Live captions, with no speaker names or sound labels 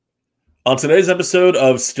On today's episode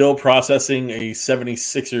of Still Processing a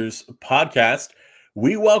 76ers podcast,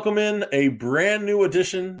 we welcome in a brand new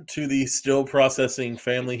addition to the Still Processing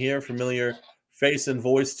family here, familiar face and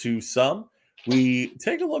voice to some. We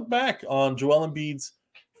take a look back on Joel Embiid's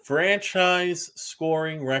franchise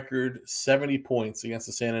scoring record, 70 points against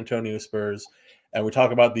the San Antonio Spurs, and we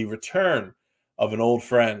talk about the return of an old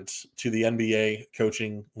friend to the NBA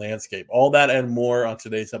coaching landscape. All that and more on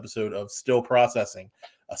today's episode of Still Processing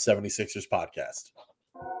a 76ers podcast.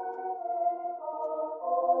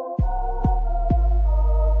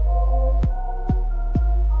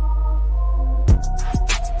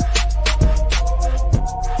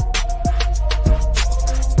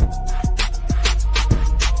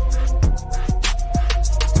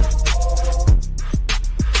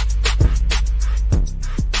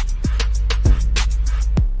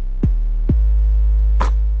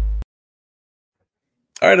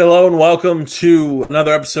 All right, hello and welcome to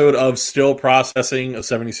another episode of Still Processing a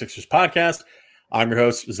 76ers podcast. I'm your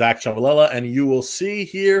host, Zach Chavalella, and you will see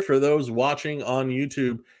here for those watching on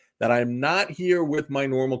YouTube that I'm not here with my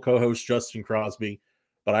normal co-host, Justin Crosby,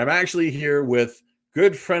 but I'm actually here with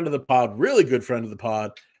good friend of the pod, really good friend of the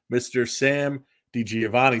pod, Mr. Sam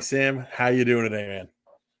DiGiovanni. Sam, how you doing today, man?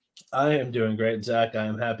 I am doing great, Zach. I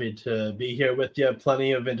am happy to be here with you.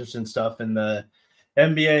 Plenty of interesting stuff in the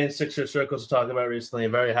NBA and Sixer circles to talk about recently.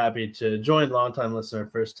 Very happy to join. Longtime listener,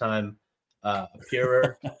 first time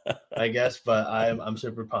appearer, I guess. But I'm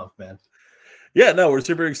super pumped, man. Yeah, no, we're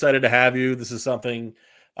super excited to have you. This is something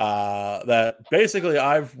that basically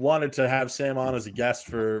I've wanted to have Sam on as a guest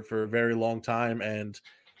for a very long time, and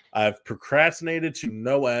I've procrastinated to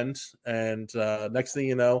no end. And next thing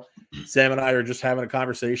you know, Sam and I are just having a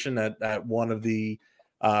conversation at one of the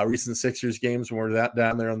recent Sixers games when we're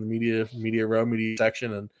down there on the media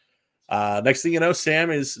section. And next thing you know,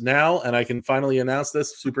 Sam is now, and I can finally announce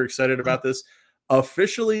this, super excited about this,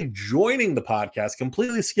 officially joining the podcast,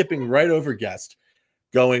 completely skipping right over guest,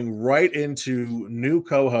 going right into new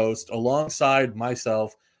co-host alongside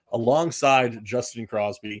myself, alongside Justin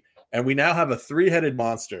Crosby. And we now have a three-headed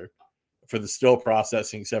monster for the Still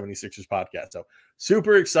Processing 76ers podcast. So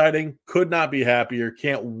super exciting. Could not be happier.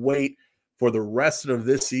 Can't wait for the rest of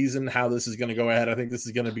this season, how this is going to go ahead. I think this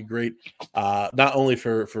is going to be great, not only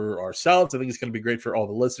for ourselves. I think it's going to be great for all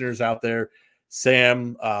the listeners out there.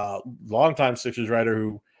 Sam, longtime Sixers writer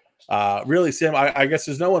who really, Sam, I guess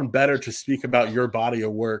there's no one better to speak about your body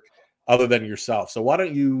of work other than yourself. So why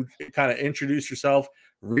don't you kind of introduce yourself,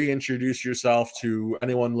 reintroduce yourself to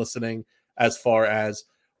anyone listening as far as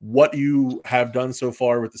what you have done so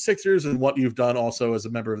far with the Sixers and what you've done also as a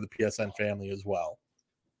member of the PSN family as well.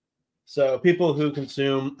 So people who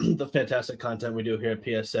consume the fantastic content we do here at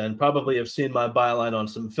PSN probably have seen my byline on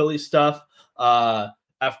some Philly stuff.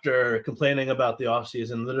 After complaining about the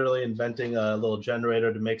offseason, literally inventing a little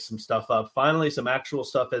generator to make some stuff up. Finally, some actual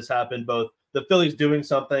stuff has happened, both the Phillies doing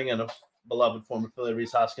something and a beloved former Philly,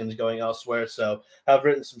 Rhys Hoskins, going elsewhere. So I've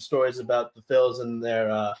written some stories about the Phils and their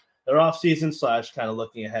offseason / kind of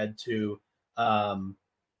looking ahead to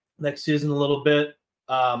next season a little bit.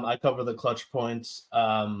 I cover the Clutch Points.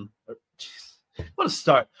 What a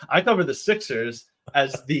start. I cover the Sixers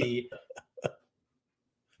as the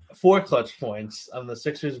 4 Clutch Points. I'm the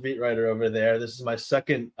Sixers beat writer over there. This is my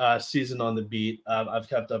second season on the beat. I've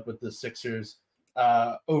kept up with the Sixers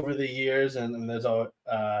over the years, and there's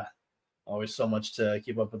always so much to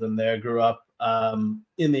keep up with them there. Grew up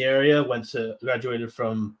in the area, graduated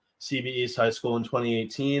from CB East High School in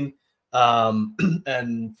 2018.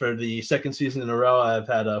 And for the second season in a row, I've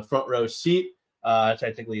had a front row seat,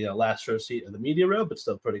 technically a last row seat in the media row, but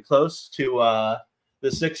still pretty close to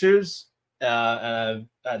the Sixers. And I've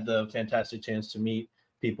had the fantastic chance to meet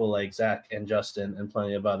people like Zach and Justin and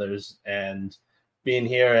plenty of others, and being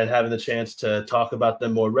here and having the chance to talk about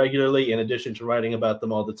them more regularly, in addition to writing about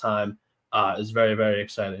them all the time, is very, very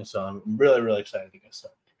exciting. So I'm really, really excited to get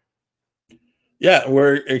started. Yeah,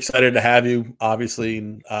 we're excited to have you.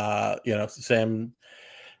 Obviously, Sam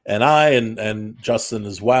and I and Justin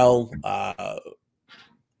as well.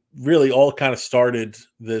 Really, all kind of started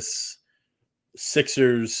this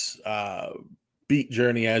Sixers beat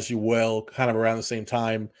journey, as you will, kind of around the same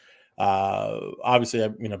time. Obviously,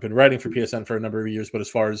 I've been writing for PSN for a number of years, but as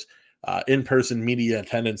far as in-person media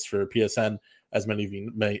attendance for PSN, as many of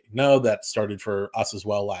you may know, that started for us as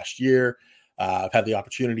well last year. I've had the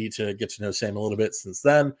opportunity to get to know Sam a little bit since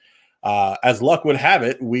then. As luck would have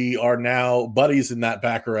it, we are now buddies in that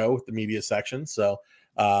back row with the media section. So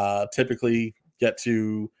typically get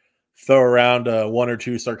to throw around one or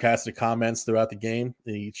two sarcastic comments throughout the game,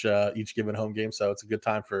 each given home game. So it's a good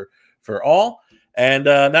time for for all. And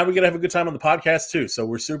now we're going to have a good time on the podcast too. So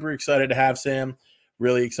we're super excited to have Sam,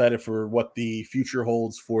 really excited for what the future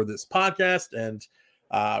holds for this podcast, and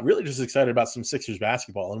really just excited about some Sixers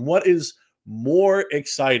basketball. And what is more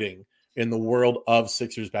exciting in the world of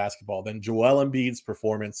Sixers basketball than Joel Embiid's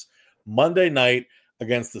performance Monday night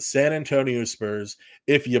against the San Antonio Spurs?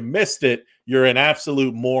 If you missed it, you're an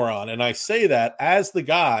absolute moron. And I say that as the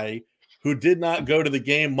guy who did not go to the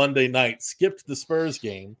game Monday night, skipped the Spurs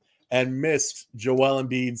game, and missed Joel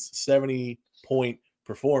Embiid's 70-point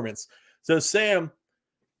performance. So, Sam,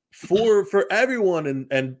 for everyone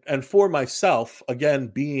and for myself, again,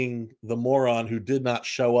 being the moron who did not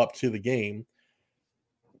show up to the game,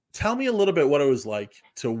 tell me a little bit what it was like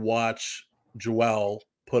to watch Joel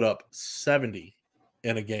put up 70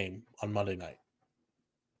 in a game on Monday night.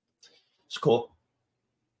 It's cool.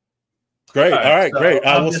 Great. All right, great.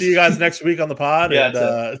 We'll see you guys next week on the pod.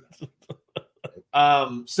 Yeah,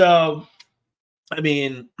 so, I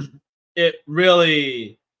mean, it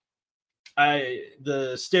really,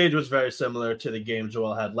 the stage was very similar to the game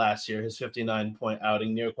Joel had last year, his 59-point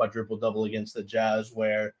outing, near quadruple-double against the Jazz,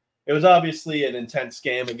 where it was obviously an intense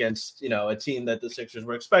game against, a team that the Sixers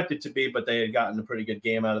were expected to be, but they had gotten a pretty good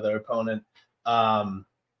game out of their opponent. And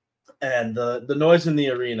the noise in the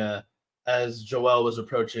arena as Joel was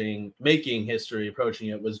making history, approaching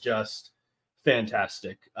it, was just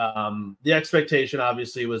fantastic. The expectation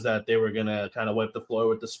obviously was that they were going to kind of wipe the floor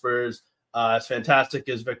with the Spurs. As fantastic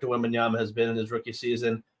as Victor Wembanyama has been in his rookie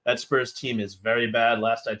season, that Spurs team is very bad.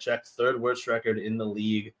 Last I checked, third worst record in the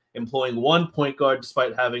league, employing one point guard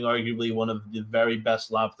despite having arguably one of the very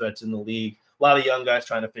best lob threats in the league. A lot of young guys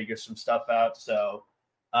trying to figure some stuff out. So,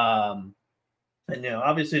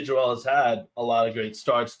 obviously Joel has had a lot of great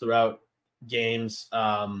starts throughout games,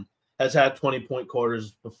 has had 20-point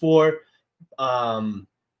quarters before,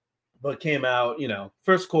 but came out,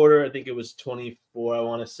 first quarter, I think it was 24, I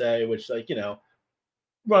want to say, which,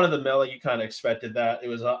 run of the mill, you kind of expected that. It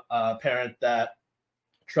was apparent that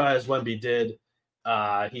try as Wemby did,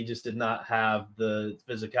 he just did not have the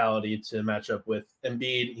physicality to match up with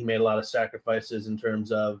Embiid. He made a lot of sacrifices in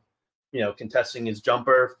terms of, contesting his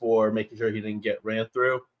jumper for making sure he didn't get ran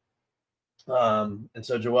through. And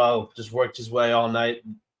so Joel just worked his way all night,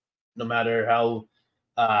 no matter how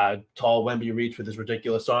tall Wemby reached with his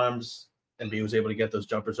ridiculous arms. Embiid was able to get those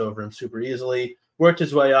jumpers over him super easily. Worked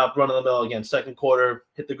his way up, run of the mill again. Second quarter,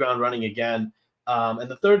 hit the ground running again.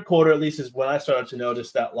 And the third quarter, at least, is when I started to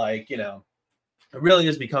notice that, it really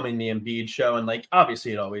is becoming the Embiid show. And,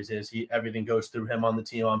 obviously it always is. Everything goes through him on the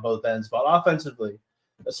team on both ends. But offensively,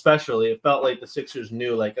 especially, it felt like the Sixers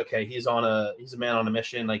knew, okay, he's a man on a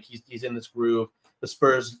mission. He's in this groove. The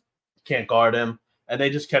Spurs can't guard him. And they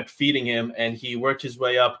just kept feeding him, and he worked his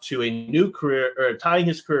way up to a new career, or tying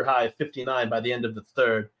his career high of 59 by the end of the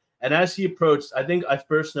third. And as he approached, I think I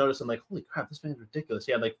first noticed, I'm like, holy crap, this man's ridiculous.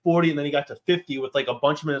 He had 40, and then he got to 50 with a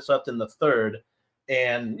bunch of minutes left in the third.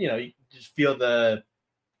 And, you just feel the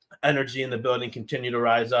energy in the building continue to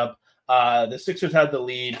rise up. The Sixers had the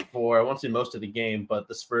lead for, I won't say most of the game, but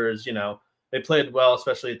the Spurs, they played well,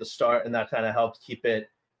 especially at the start, and that kind of helped keep it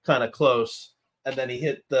kind of close. And then he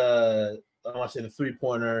hit the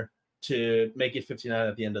 3-pointer to make it 59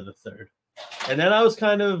 at the end of the third. And then I was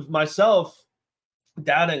kind of myself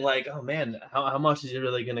doubting, oh man, how much is he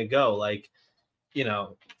really going to go?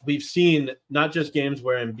 We've seen not just games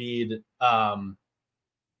where Embiid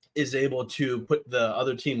is able to put the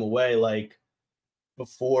other team away,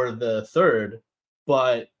 before the third,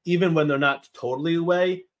 but even when they're not totally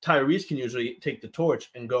away, Tyrese can usually take the torch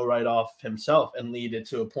and go right off himself and lead it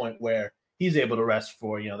to a point where he's able to rest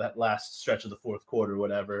for, that last stretch of the fourth quarter or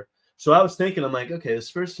whatever. So I was thinking, I'm like, okay, this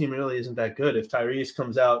Spurs team really isn't that good. If Tyrese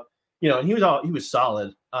comes out, and he was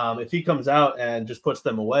solid. If he comes out and just puts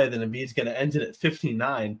them away, then Embiid's going to end it at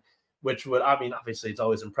 59, which would, obviously it's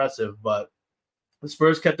always impressive, but the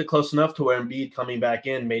Spurs kept it close enough to where Embiid coming back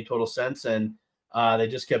in made total sense, and they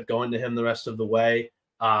just kept going to him the rest of the way.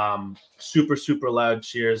 Super, super loud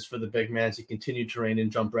cheers for the big man as he continued to rain in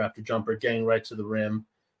jumper after jumper, getting right to the rim.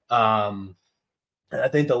 I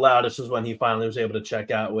think the loudest was when he finally was able to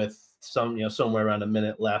check out with somewhere around a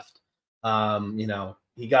minute left.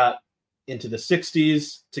 He got into the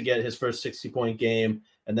 60s to get his first 60-point game,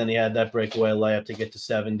 and then he had that breakaway layup to get to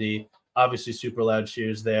 70. Obviously, super loud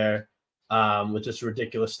cheers there, with just a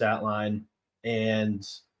ridiculous stat line. And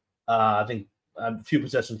I think a few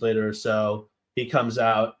possessions later or so, he comes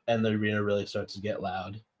out and the arena really starts to get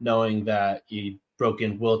loud, knowing that he broke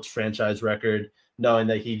in Wilt's franchise record, knowing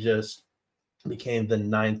that he just became the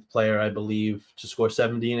 9th player, I believe, to score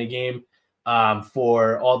 70 in a game,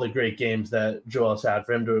 for all the great games that Joel's had.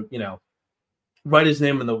 For him to, write his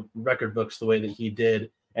name in the record books the way that he did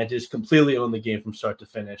and just completely own the game from start to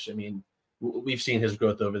finish. I mean, we've seen his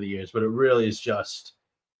growth over the years, but it really is just,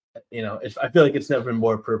 I feel like it's never been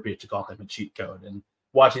more appropriate to call him a cheat code. And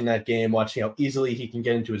watching that game, watching how easily he can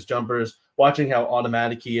get into his jumpers, watching how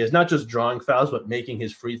automatic he is, not just drawing fouls, but making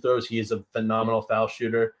his free throws. He is a phenomenal foul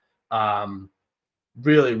shooter.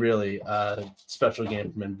 Really, really special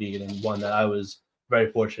game from Embiid, and one that I was very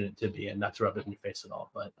fortunate to be in. Not to rub it in your face at all,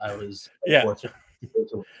 but I was fortunate.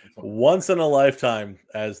 Once in a lifetime,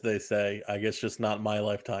 as they say. I guess just not my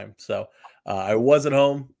lifetime. So I was at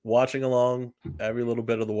home watching along every little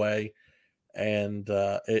bit of the way, and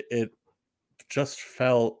it just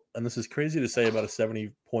felt, and this is crazy to say about a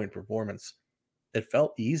 70-point performance, it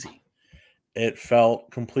felt easy. It felt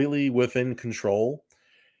completely within control.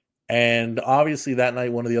 And obviously that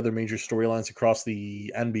night, one of the other major storylines across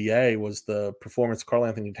the NBA was the performance Karl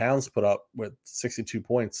Anthony Towns put up with 62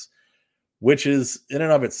 points, which is in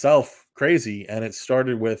and of itself crazy. And it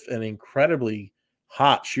started with an incredibly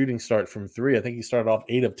hot shooting start from three. I think he started off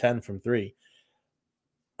 8 of 10 from three.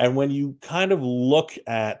 And when you kind of look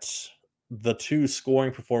at the two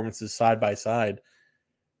scoring performances side by side,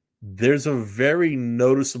 there's a very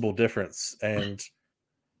noticeable difference. And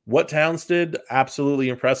what Towns did, absolutely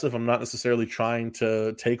impressive. I'm not necessarily trying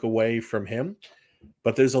to take away from him,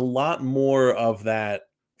 but there's a lot more of that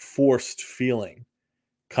forced feeling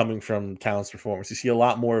coming from Towns' performance. You see a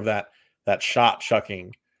lot more of that shot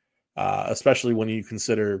chucking, especially when you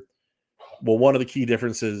consider, well, one of the key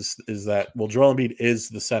differences is that, well, Joel Embiid is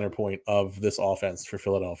the center point of this offense for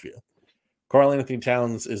Philadelphia. Karl Anthony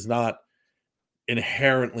Towns is not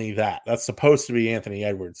inherently that. That's supposed to be Anthony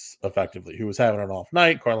Edwards, effectively, who was having an off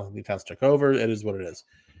night. Karl Anthony Towns took over. It is what it is.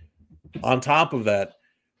 On top of that,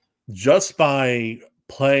 just by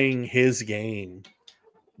playing his game,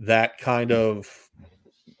 that kind of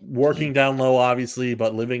working down low, obviously,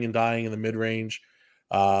 but living and dying in the mid-range,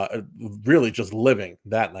 really just living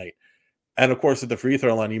that night. And of course, at the free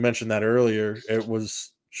throw line, you mentioned that earlier, it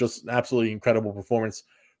was just an absolutely incredible performance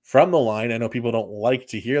from the line. I know people don't like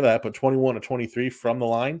to hear that, but 21 to 23 from the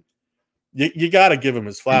line, you got to give him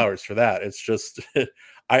his flowers for that. It's just,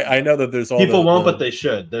 I know that there's all people won't, but they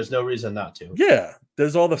should. There's no reason not to. Yeah,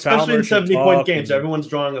 there's all the especially in 70-point games. Everyone's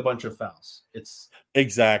drawing a bunch of fouls. It's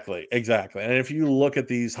exactly. And if you look at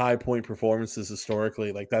these high point performances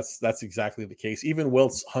historically, like that's exactly the case. Even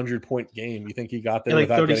Wilt's 100-point game, you think he got there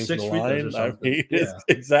without getting to the line? I mean,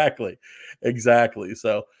 exactly.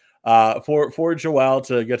 So for Joel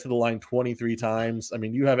to get to the line 23 times, I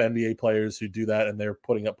mean, you have NBA players who do that and they're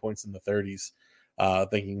putting up points in the 30s,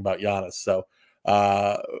 thinking about Giannis. So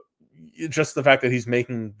just the fact that he's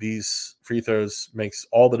making these free throws makes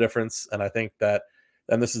all the difference. And I think that,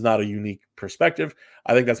 and this is not a unique perspective,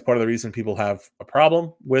 I think that's part of the reason people have a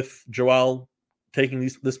problem with Joel taking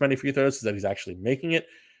this many free throws, is that he's actually making it.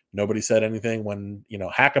 Nobody said anything when,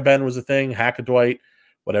 Hack-a-Ben was a thing, Hack-a-Dwight,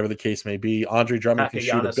 whatever the case may be. Andre Drummond can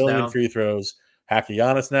shoot a billion free throws.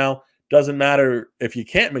 Hack-a-Giannis now. Doesn't matter if you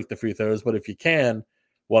can't make the free throws, but if you can,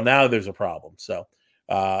 well, now there's a problem. So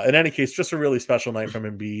in any case, just a really special night from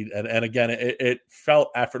Embiid. And again, it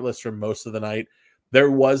felt effortless for most of the night.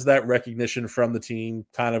 There was that recognition from the team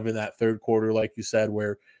kind of in that third quarter, like you said,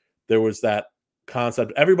 where there was that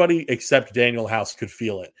concept. Everybody except Daniel House could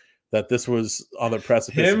feel it, that this was on the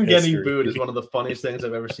precipice. Him getting booed is one of the funniest things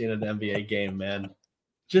I've ever seen in an NBA game, man.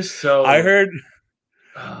 Just so I heard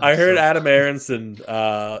Adam Aronson,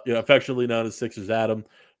 affectionately known as Sixers Adam,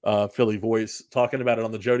 Philly voice, talking about it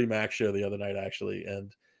on the Jody Mack show the other night, actually.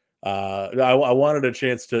 And I wanted a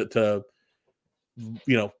chance to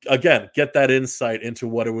again, get that insight into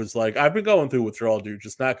what it was like. I've been going through withdrawal, dude,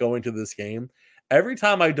 just not going to this game. Every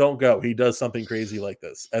time I don't go, he does something crazy like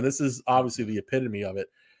this. And this is obviously the epitome of it.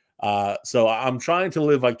 So I'm trying to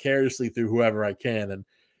live vicariously through whoever I can. And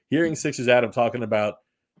hearing Sixers Adam talking about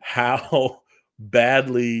how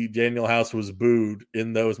badly Daniel House was booed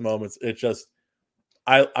in those moments, it just,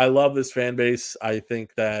 I love this fan base. I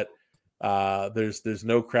think that there's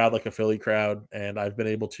no crowd like a Philly crowd. And I've been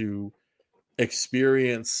able to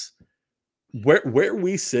experience where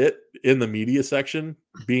we sit in the media section,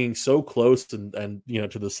 being so close and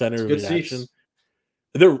to the center of the action.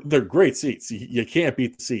 They're great seats. You can't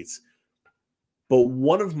beat the seats. But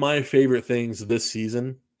one of my favorite things this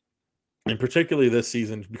season, and particularly this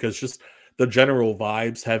season, because just the general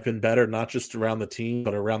vibes have been better, not just around the team,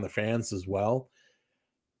 but around the fans as well.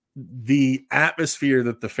 The atmosphere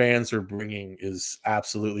that the fans are bringing is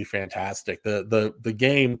absolutely fantastic. The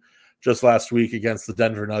game just last week against the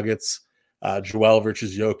Denver Nuggets, Joel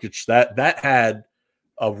versus Jokic, that had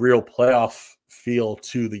a real playoff feel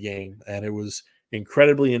to the game, and it was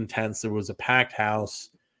incredibly intense. There was a packed house.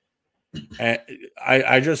 And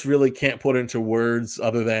I just really can't put into words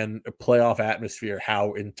other than a playoff atmosphere,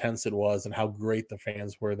 how intense it was and how great the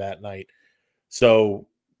fans were that night. So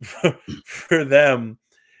for them,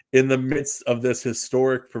 in the midst of this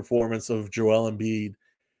historic performance of Joel Embiid,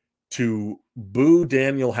 to boo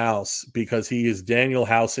Daniel House because he is Daniel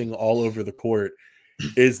Housing all over the court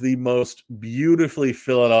is the most beautifully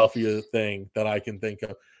Philadelphia thing that I can think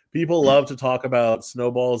of. People love to talk about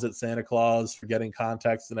snowballs at Santa Claus, forgetting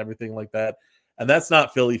context and everything like that. And that's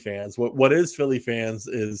not Philly fans. What is Philly fans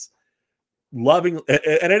is loving,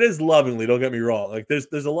 and it is lovingly, don't get me wrong. Like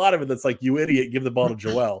there's a lot of it that's like, you idiot, give the ball to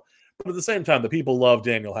Joel. But at the same time, the people love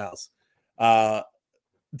Daniel House.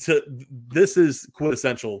 This is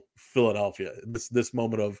quintessential Philadelphia. This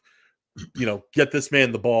moment of, get this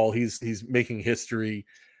man the ball. He's making history.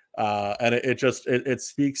 And it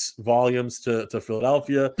speaks volumes to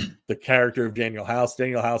Philadelphia, the character of Daniel House.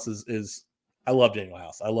 Daniel House is I love Daniel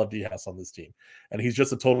House. I love D House on this team. And he's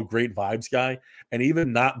just a total great vibes guy. And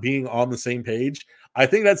even not being on the same page, I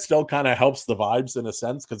think that still kind of helps the vibes in a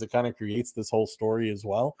sense, because it kind of creates this whole story as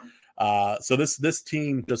well. So this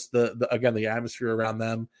team, just the atmosphere around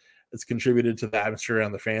them, it's contributed to the atmosphere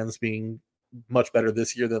around the fans being much better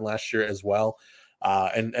this year than last year as well.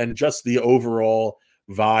 And just the overall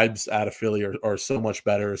vibes out of Philly are so much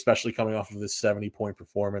better, especially coming off of this 70-point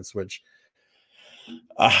performance, which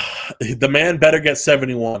the man better get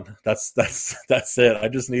 71. That's it. I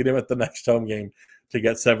just need him at the next home game to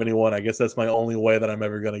get 71. I guess that's my only way that I'm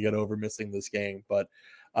ever going to get over missing this game. But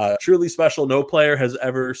truly special. No player has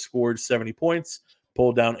ever scored 70 points,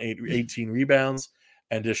 pulled down 18 rebounds,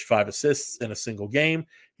 and dished 5 assists in a single game.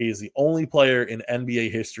 He is the only player in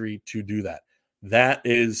NBA history to do that. That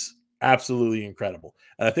is absolutely incredible.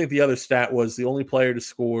 And I think the other stat was the only player to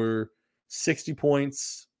score 60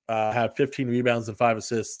 points, have 15 rebounds and 5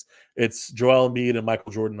 assists. It's Joel Embiid and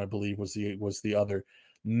Michael Jordan, I believe, was the other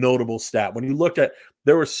notable stat. When you looked at,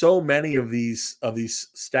 there were so many of these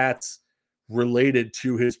stats related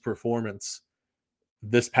to his performance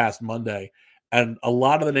this past Monday. And a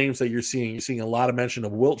lot of the names that you're seeing a lot of mention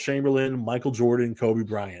of Wilt Chamberlain, Michael Jordan, Kobe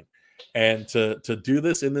Bryant. And to do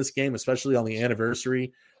this in this game, especially on the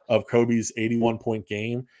anniversary of Kobe's 81-point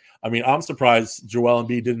game, I mean, I'm surprised Joel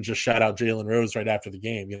Embiid didn't just shout out Jalen Rose right after the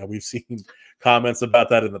game. We've seen comments about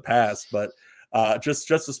that in the past, but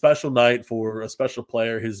just a special night for a special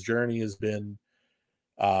player. His journey has been,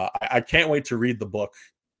 I can't wait to read the book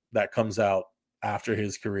that comes out after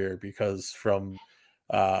his career, because from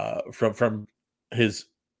his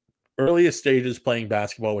earliest stages playing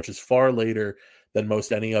basketball, which is far later than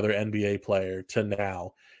most any other NBA player, to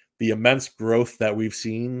now, the immense growth that we've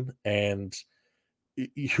seen, and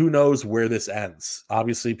who knows where this ends.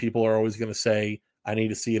 Obviously, people are always going to say, I need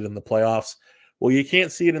to see it in the playoffs. Well, you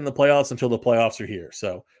can't see it in the playoffs until the playoffs are here.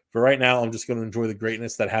 So for right now, I'm just going to enjoy the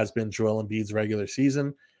greatness that has been Joel Embiid's regular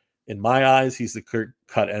season. In my eyes, he's the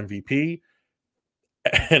clear-cut MVP.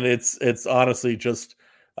 And it's honestly just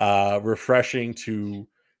refreshing to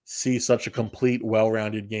see such a complete,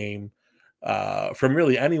 well-rounded game from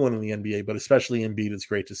really anyone in the NBA, but especially Embiid. It's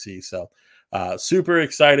great to see. So super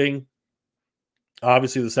exciting.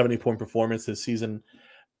 Obviously, the 70-point performance this season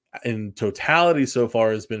in totality so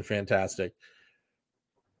far has been fantastic.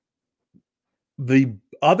 The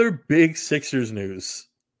other big Sixers news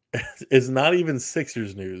is not even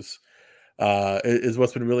Sixers news, is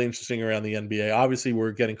what's been really interesting around the NBA. Obviously,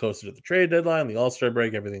 we're getting closer to the trade deadline, the All-Star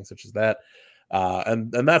break, everything such as that.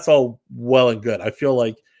 And that's all well and good. I feel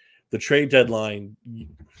like the trade deadline,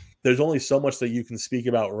 there's only so much that you can speak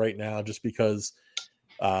about right now, just because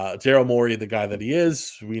Daryl Morey, the guy that he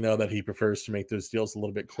is, we know that he prefers to make those deals a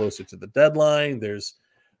little bit closer to the deadline. There's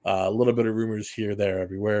a little bit of rumors here, there,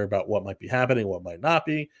 everywhere about what might be happening, what might not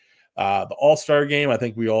be. The All-Star game, I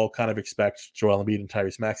think we all kind of expect Joel Embiid and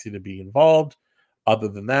Tyrese Maxey to be involved. Other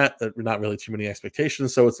than that, there are not really too many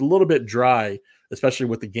expectations. So it's a little bit dry, especially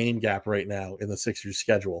with the game gap right now in the Sixers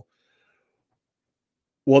schedule.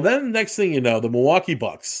 Well, then next thing you know, the Milwaukee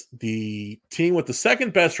Bucks, the team with the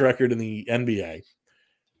second best record in the NBA,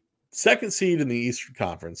 second seed in the Eastern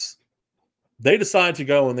Conference, they decide to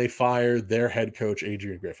go and they fire their head coach,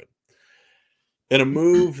 Adrian Griffin, in a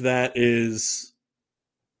move that is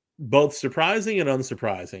both surprising and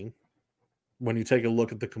unsurprising when you take a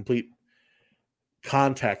look at the complete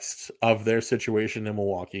context of their situation in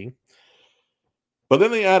Milwaukee. But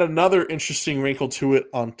then they add another interesting wrinkle to it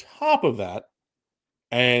on top of that.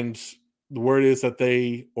 And the word is that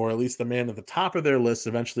they, or at least the man at the top of their list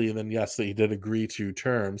eventually, and then yes, they did agree to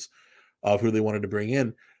terms of who they wanted to bring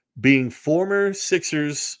in, being former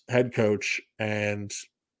Sixers head coach and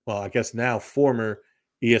well, I guess now former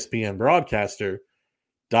ESPN broadcaster,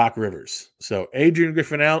 Doc Rivers. So Adrian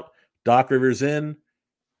Griffin out, Doc Rivers in,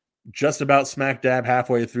 just about smack dab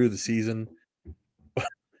halfway through the season.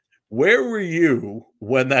 Where were you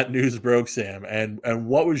when that news broke, Sam? And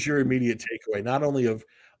what was your immediate takeaway, not only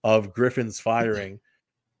of Griffin's firing,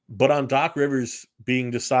 but on Doc Rivers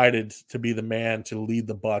being decided to be the man to lead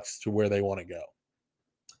the Bucks to where they want to go?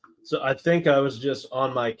 So I think I was just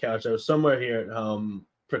on my couch. I was somewhere here at home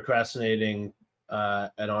procrastinating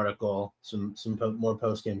an article, some more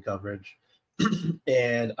post game coverage,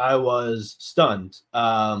 and I was stunned.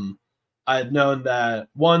 I had known that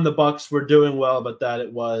one, the Bucks were doing well, but that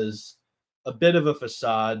it was a bit of a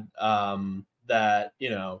facade. That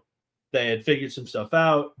they had figured some stuff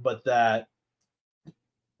out, but that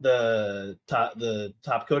the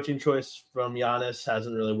top coaching choice from Giannis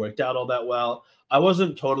hasn't really worked out all that well. I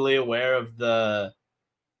wasn't totally aware of the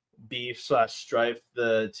beef/strife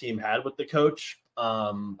the team had with the coach.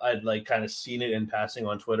 I'd like kind of seen it in passing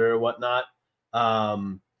on Twitter or whatnot.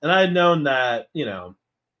 And I had known that,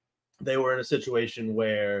 they were in a situation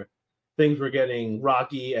where things were getting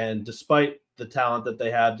rocky, and despite the talent that they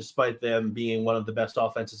have, despite them being one of the best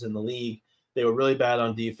offenses in the league, they were really bad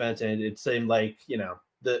on defense. And it seemed like,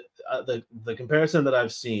 the comparison that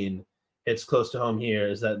I've seen, it's close to home here,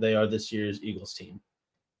 is that they are this year's Eagles team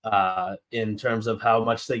in terms of how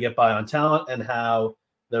much they get by on talent and how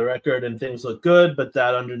the record and things look good, but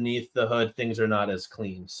that underneath the hood, things are not as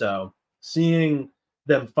clean. So seeing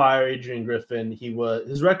them fire Adrian Griffin,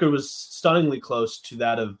 his record was stunningly close to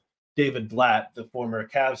that of David Blatt, the former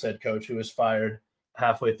Cavs head coach, who was fired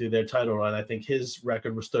halfway through their title run. I think his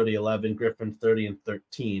record was 30-11, Griffin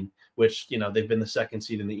 30-13, which, they've been the second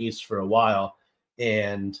seed in the East for a while.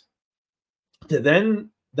 And then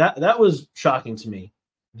that was shocking to me.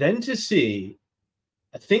 Then to see,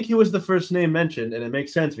 I think he was the first name mentioned, and it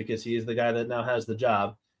makes sense because he is the guy that now has the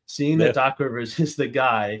job. Seeing that Doc Rivers is the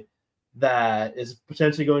guy that is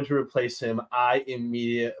potentially going to replace him, I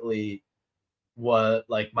immediately my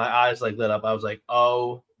eyes lit up. I was like,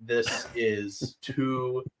 oh, this is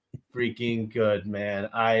too freaking good, man.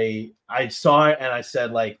 I saw it and I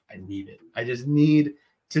said, I need it. I just need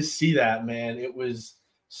to see that, man. It was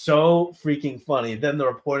so freaking funny. Then the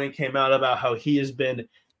reporting came out about how he has been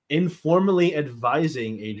informally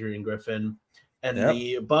advising Adrian Griffin, and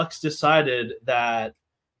the Bucks decided that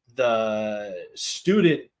the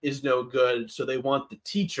student is no good, so they want the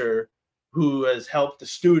teacher who has helped the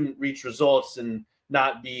student reach results and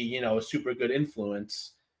not be, a super good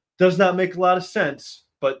influence. Does not make a lot of sense,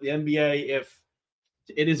 but the NBA, if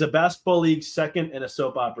it is a basketball league second and a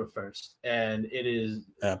soap opera first, and it is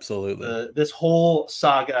absolutely this whole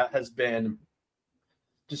saga has been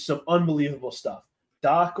just some unbelievable stuff.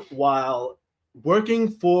 Doc, while working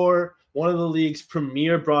for one of the league's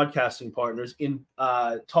premier broadcasting partners, in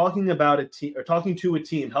talking about a team or talking to a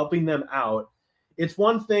team, helping them out, it's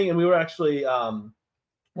one thing. And we were actually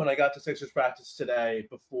when I got to Sixers practice today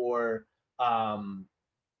before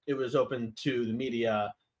it was open to the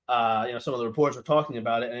media, some of the reporters were talking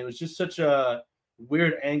about it, and it was just such a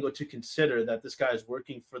weird angle to consider that this guy is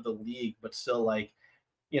working for the league, but still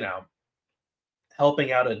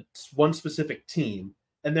helping out one specific team.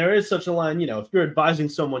 And there is such a line, if you're advising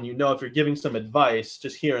someone, if you're giving some advice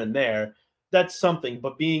just here and there, that's something.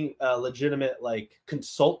 But being a legitimate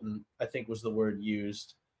consultant, I think was the word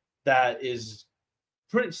used, that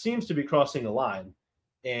seems to be crossing a line.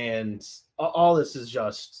 And all this is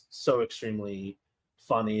just so extremely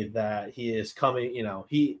funny that he is coming,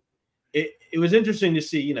 it was interesting to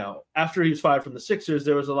see, after he was fired from the Sixers,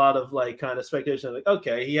 there was a lot of kind of speculation,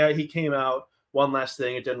 okay, he came out, one last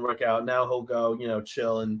thing, it didn't work out. Now he'll go,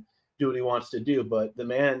 chill and do what he wants to do. But the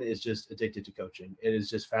man is just addicted to coaching. It is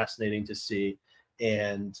just fascinating to see.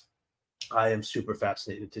 And I am super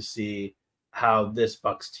fascinated to see how this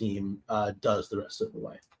Bucks team does the rest of the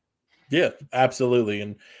way. Yeah, absolutely.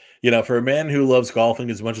 And, for a man who loves golfing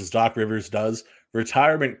as much as Doc Rivers does,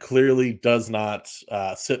 retirement clearly does not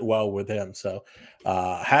sit well with him. So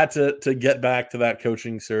had to get back to that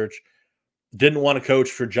coaching search. Didn't want to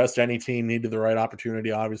coach for just any team, needed the right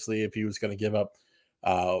opportunity, obviously, if he was going to give up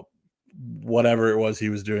whatever it was he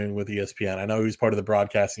was doing with ESPN. I know he was part of the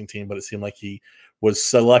broadcasting team, but it seemed like he was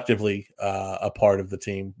selectively a part of the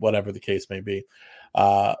team, whatever the case may be.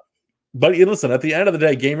 But listen, at the end of the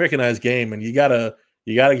day, game recognized game, and you gotta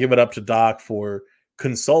give it up to Doc for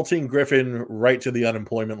consulting Griffin right to the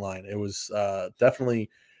unemployment line. It was definitely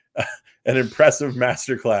an impressive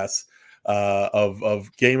masterclass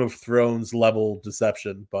of Game of Thrones level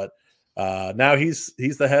deception. But now he's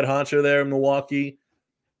the head honcho there in Milwaukee.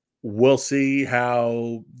 we'll see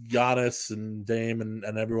how Giannis and Dame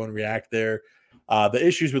and everyone react there. The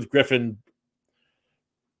issues with Griffin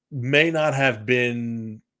may not have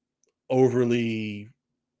been overly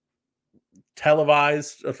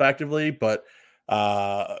televised effectively, but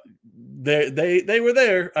they were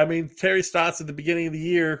there. I mean, Terry Stotts at the beginning of the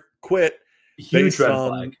year quit. Huge red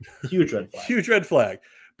flag. Huge red flag. Huge red flag.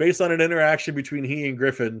 Based on an interaction between he and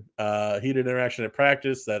Griffin, heated interaction at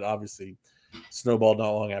practice that obviously snowballed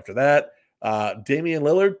not long after that. Damian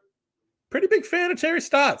Lillard, pretty big fan of Terry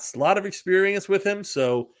Stotts. A lot of experience with him,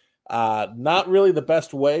 so not really the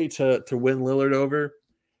best way to win Lillard over.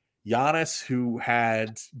 Giannis, who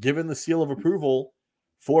had given the seal of approval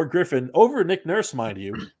for Griffin over Nick Nurse, mind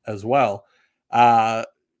you, as well.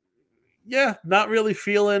 Yeah, not really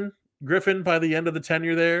feeling Griffin by the end of the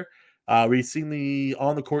tenure there. We've seen the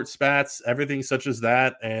on the court spats, everything such as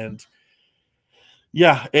that, and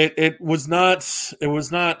yeah, it was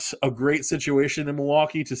not a great situation in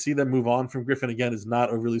Milwaukee. To see them move on from Griffin again is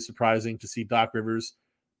not overly surprising. To see Doc Rivers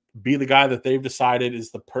be the guy that they've decided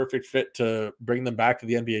is the perfect fit to bring them back to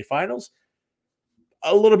the NBA Finals,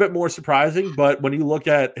 a little bit more surprising. But when you look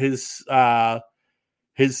at his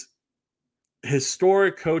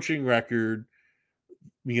historic coaching record,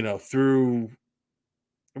 through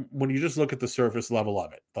when you just look at the surface level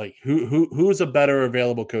of it, like who's a better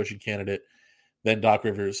available coaching candidate than Doc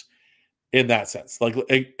Rivers in that sense? Like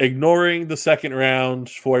ignoring the second round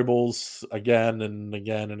foibles again and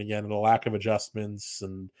again and again, and the lack of adjustments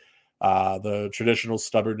and the traditional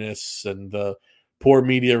stubbornness and the poor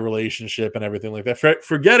media relationship and everything like that.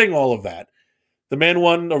 Forgetting all of that, the man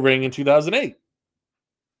won a ring in 2008.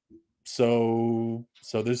 So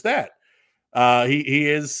there's that. He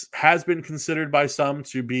has been considered by some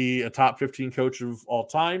to be a top 15 coach of all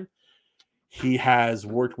time. He has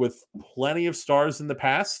worked with plenty of stars in the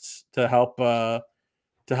past to help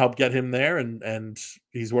get him there, and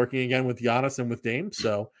he's working again with Giannis and with Dame.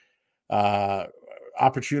 So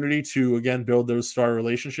opportunity to again build those star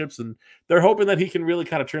relationships, and they're hoping that he can really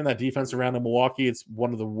kind of turn that defense around in Milwaukee. It's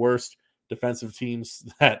one of the worst defensive teams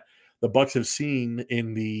that the Bucks have seen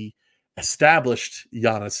in the established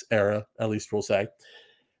Giannis era, at least we'll say.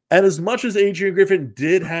 And as much as Adrian Griffin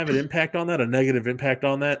did have an impact on that, a negative impact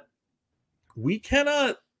on that, we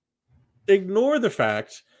cannot ignore the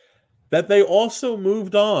fact that they also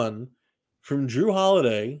moved on from Drew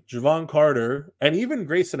Holiday, Javon Carter, and even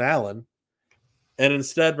Grayson Allen, and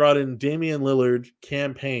instead brought in Damian Lillard,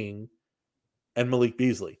 Cam Payne, and Malik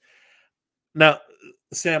Beasley. Now,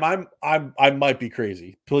 Sam, I might be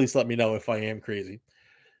crazy. Please let me know if I am crazy.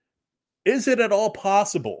 Is it at all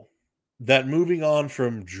possible that moving on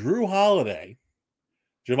from Drew Holiday,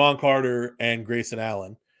 Javon Carter, and Grayson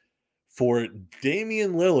Allen for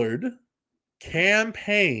Damian Lillard, Cam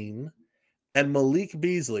Payne, and Malik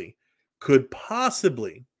Beasley could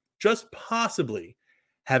possibly, just possibly,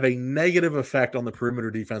 have a negative effect on the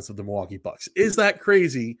perimeter defense of the Milwaukee Bucks? Is that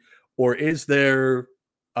crazy, or is there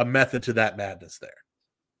a method to that madness there?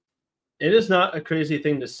 It is not a crazy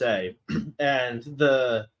thing to say. And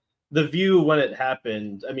the view when it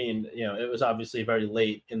happened, I mean, it was obviously very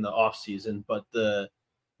late in the offseason, but the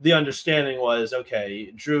understanding was,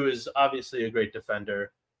 okay, Drew is obviously a great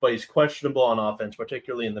defender, but he's questionable on offense,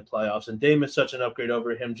 particularly in the playoffs. And Dame is such an upgrade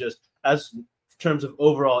over him just as in terms of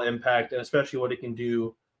overall impact, and especially what he can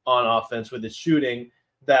do on offense with his shooting,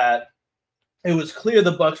 that it was clear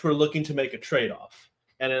the Bucks were looking to make a trade-off.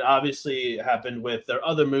 And it obviously happened with their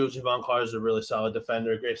other moves. Javon Carter is a really solid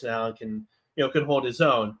defender. Grayson Allen can hold his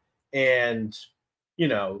own. And,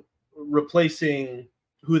 replacing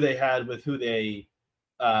who they had with who they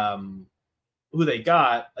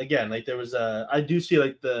got, again, like there was I do see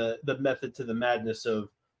like the method to the madness of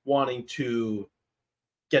wanting to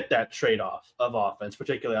get that trade-off of offense,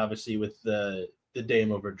 particularly obviously with the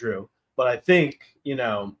Dame over Drew. But I think,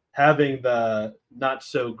 having the not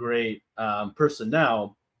so great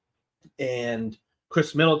personnel and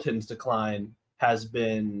Chris Middleton's decline has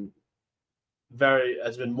been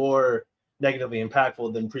more negatively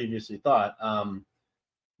impactful than previously thought.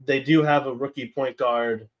 They do have a rookie point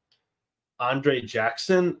guard, Andre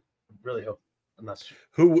Jackson. I really hope I'm not sure.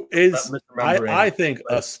 Who is, I think,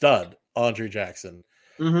 a stud, Andre Jackson.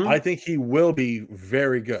 Mm-hmm. I think he will be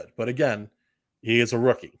very good. But again, he is a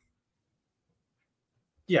rookie.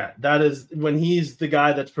 Yeah, that is when he's the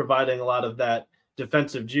guy that's providing a lot of that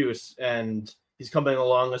defensive juice, and he's coming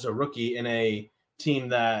along as a rookie in a team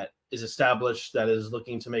that is established, that is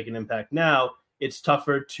looking to make an impact now. It's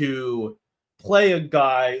tougher to play a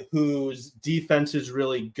guy whose defense is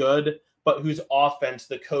really good, but whose offense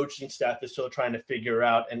the coaching staff is still trying to figure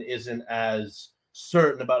out and isn't as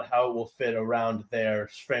certain about how it will fit around their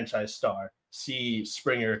franchise star. See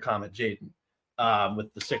Springer, Comet, Jaden,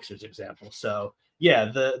 with the Sixers example. So yeah,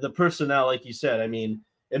 the personnel, like you said, I mean,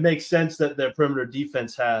 it makes sense that their perimeter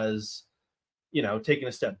defense has, taken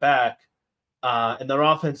a step back, and their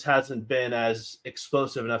offense hasn't been as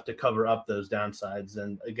explosive enough to cover up those downsides.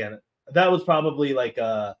 And again, that was probably like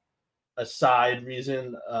a side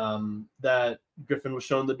reason that Griffin was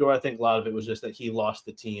shown the door. I think a lot of it was just that he lost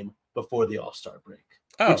the team before the All-Star break,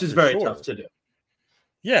 which is very tough to do.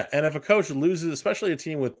 Yeah, and if a coach loses, especially a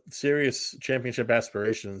team with serious championship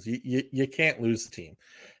aspirations, you can't lose the team.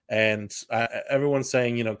 And everyone's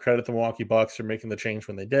saying, credit the Milwaukee Bucks for making the change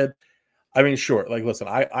when they did. I mean, sure. Like, listen,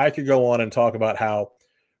 I could go on and talk about how,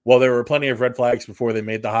 well, there were plenty of red flags before they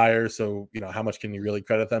made the hire. So, how much can you really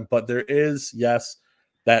credit them? But there is, yes,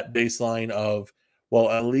 that baseline of, well,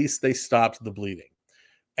 at least they stopped the bleeding.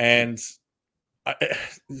 And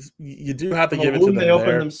you do have to give it to them. They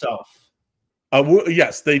opened themselves.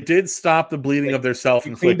 Yes, they did stop the bleeding of their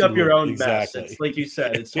self-inflicted cleaned up your own exactly. mess. It's like you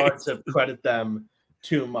said, it's hard to credit them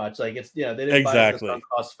too much. Like they didn't buy the sunk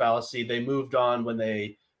cost fallacy. They moved on when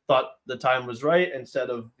they thought the time was right instead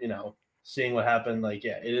of seeing what happened. Like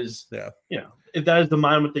it is. Yeah. If that is the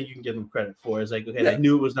mindset that you can give them credit for, is like, okay, they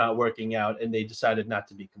knew it was not working out and they decided not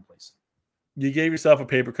to be complacent. You gave yourself a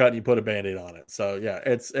paper cut and you put a Band-Aid on it. So yeah,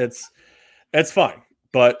 it's fine.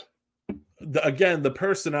 But again, the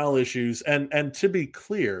personnel issues, and to be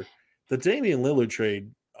clear, the Damian Lillard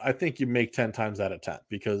trade, I think you make 10 times out of 10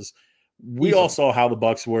 because we all saw how the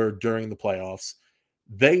Bucks were during the playoffs.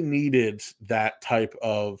 They needed that type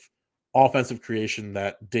of offensive creation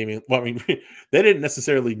that they didn't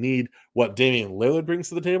necessarily need what Damian Lillard brings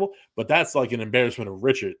to the table, but that's like an embarrassment of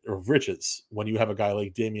riches when you have a guy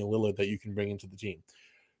like Damian Lillard that you can bring into the team.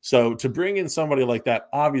 So to bring in somebody like that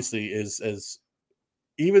obviously is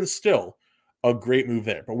even still a great move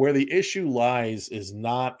there. But where the issue lies is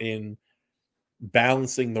not in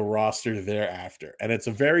balancing the roster thereafter. And it's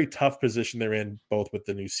a very tough position they're in, both with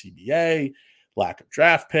the new CBA, lack of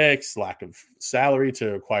draft picks, lack of salary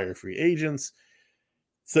to acquire free agents.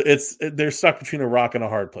 So they're stuck between a rock and a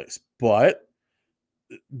hard place. But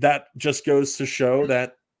that just goes to show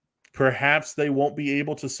that perhaps they won't be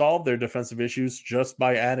able to solve their defensive issues just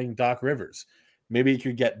by adding Doc Rivers. Maybe it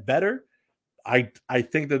could get better. I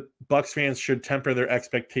think that Bucks fans should temper their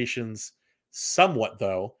expectations somewhat,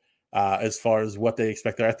 though, as far as what they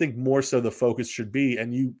expect there. I think more so the focus should be,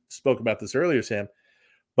 and you spoke about this earlier, Sam,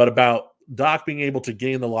 but about Doc being able to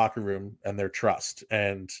gain the locker room and their trust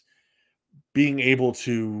and being able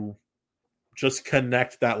to just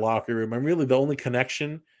connect that locker room. And really the only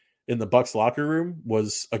connection in the Bucks locker room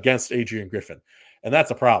was against Adrian Griffin. And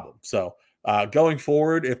that's a problem. So going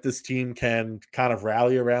forward, if this team can kind of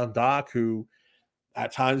rally around Doc, who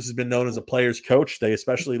at times has been known as a player's coach, they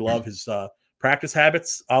especially love his practice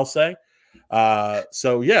habits, I'll say.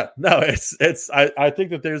 So yeah, no, I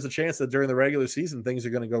think that there's a chance that during the regular season, things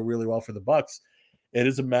are going to go really well for the Bucks. It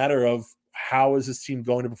is a matter of how is this team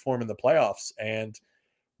going to perform in the playoffs? And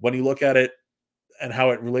when you look at it and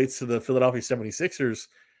how it relates to the Philadelphia 76ers,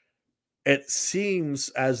 it seems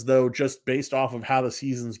as though just based off of how the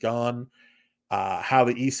season's gone, how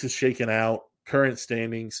the East is shaken out, current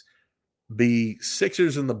standings, the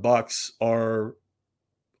Sixers and the Bucks are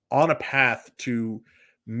on a path to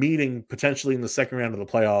meeting potentially in the second round of the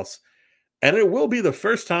playoffs. And it will be the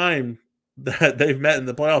first time that they've met in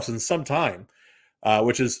the playoffs in some time,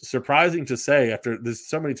 which is surprising to say after there's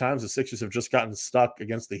so many times the Sixers have just gotten stuck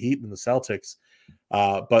against the Heat and the Celtics.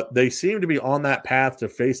 But they seem to be on that path to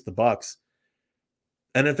face the Bucks.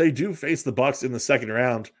 And if they do face the Bucks in the second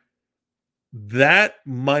round, that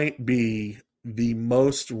might be the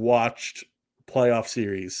most watched playoff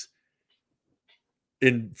series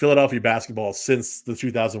in Philadelphia basketball since the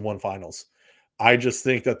 2001 finals. I just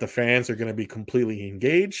think that the fans are going to be completely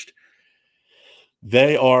engaged.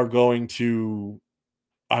 They are going to,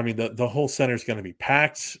 the whole center is going to be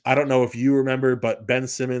packed. I don't know if you remember, but Ben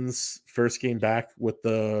Simmons' first game back with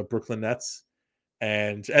the Brooklyn Nets,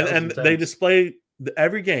 and they display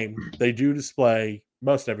every game. They do display,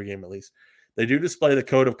 most every game at least, they do display the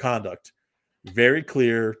code of conduct. Very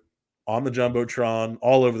clear on the Jumbotron,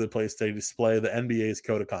 all over the place. They display the NBA's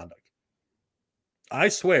code of conduct. I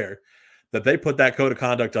swear that they put that code of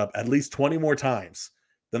conduct up at least 20 more times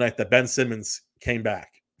the night that Ben Simmons came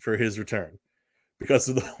back for his return, because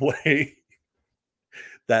of the way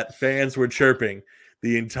that fans were chirping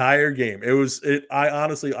the entire game.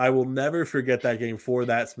 I will never forget that game for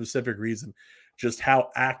that specific reason, just how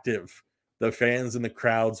active the fans and the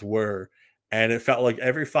crowds were. And it felt like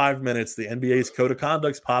every 5 minutes, the NBA's code of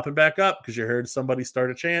conduct's popping back up because you heard somebody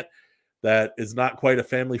start a chant. that is not quite a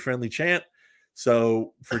family-friendly chant.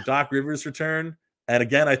 So for Doc Rivers' return, and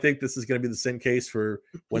again, I think this is going to be the same case for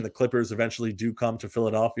when the Clippers eventually do come to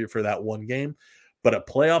Philadelphia for that one game. But a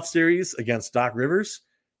playoff series against Doc Rivers,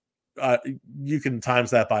 you can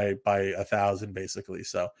times that by 1,000 basically.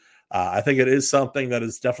 So I think it is something that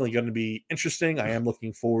is definitely going to be interesting. I am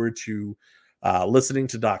looking forward to listening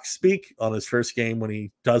to Doc speak on his first game when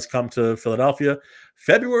he does come to Philadelphia,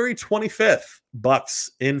 February 25th,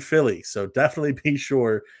 Bucks in Philly. So definitely be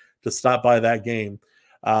sure to stop by that game.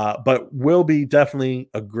 But will be definitely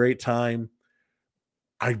a great time.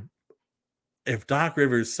 If Doc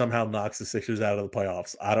Rivers somehow knocks the Sixers out of the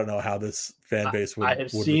playoffs, I don't know how this fan base would. I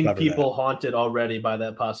have seen people haunted already by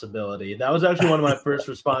that possibility. That was actually one of my first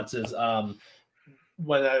responses.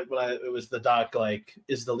 When it was the Doc, like,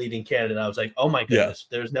 is the leading candidate, I was like, oh my goodness,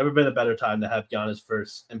 there's never been a better time to have Giannis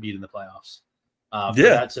versus Embiid in the playoffs. For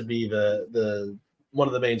that to be the one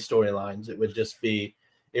of the main storylines, it would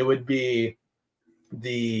be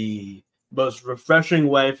the most refreshing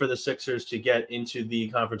way for the Sixers to get into the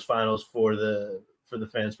conference finals for the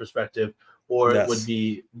fans' perspective, or it would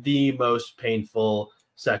be the most painful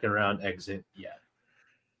second round exit yet.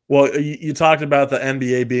 Well, you talked about the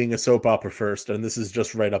NBA being a soap opera first, and this is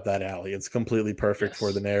just right up that alley. It's completely perfect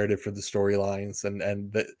for the narrative, for the storylines,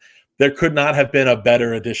 and there could not have been a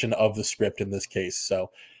better edition of the script in this case.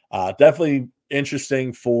 So definitely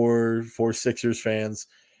interesting for Sixers fans.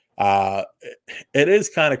 It is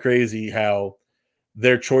kind of crazy how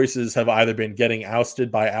their choices have either been getting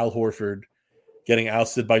ousted by Al Horford, getting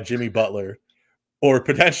ousted by Jimmy Butler, or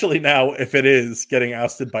potentially now, if it is, getting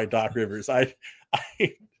ousted by Doc Rivers.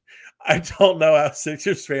 I don't know how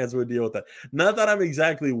Sixers fans would deal with that. Not that I'm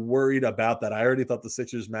exactly worried about that. I already thought the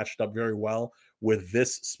Sixers matched up very well with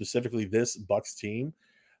specifically this Bucks team.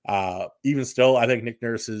 Even still, I think Nick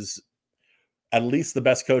Nurse is at least the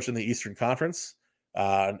best coach in the Eastern Conference.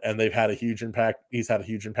 And they've had a huge impact. He's had a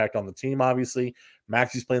huge impact on the team, obviously.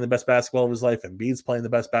 Maxi's playing the best basketball of his life. Embiid's playing the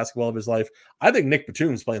best basketball of his life. I think Nick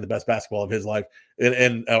Batum's playing the best basketball of his life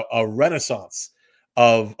in a renaissance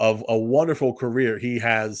of a wonderful career. He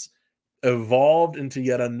has evolved into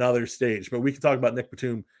yet another stage. But we could talk about Nick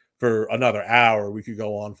Batum for another hour. We could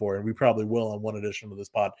go on for, and we probably will on one edition of this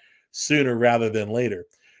pod sooner rather than later.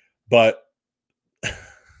 But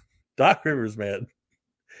Doc Rivers, man,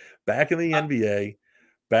 back in the NBA,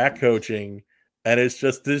 back coaching, and it's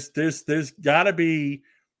just there's got to be.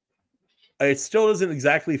 It still doesn't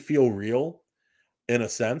exactly feel real, in a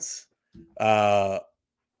sense, but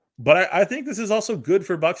I think this is also good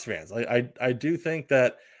for Bucks fans. I do think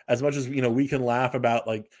that as much as we can laugh about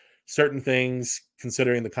like certain things,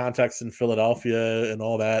 considering the context in Philadelphia and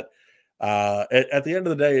all that, at the end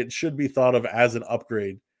of the day, it should be thought of as an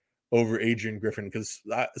upgrade over Adrian Griffin, because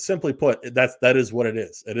simply put, that is what it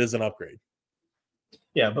is. It is an upgrade.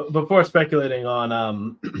 Yeah, but before speculating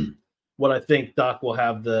on what I think Doc will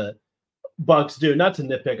have the Bucks do, not to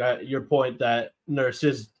nitpick your point that Nurse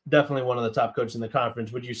is definitely one of the top coaches in the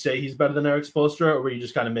conference, would you say he's better than Eric Spoelstra, or were you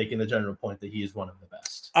just kind of making the general point that he is one of the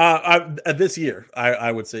best? This year,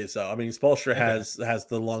 I would say so. I mean, Spoelstra has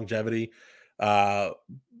the longevity.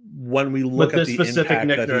 When we look at the specific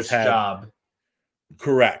Nick Nurse job.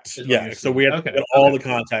 Correct. Yeah. So we have to get all the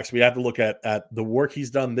context. We have to look at the work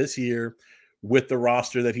he's done this year with the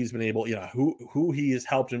roster that he's been able, who he has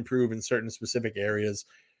helped improve in certain specific areas.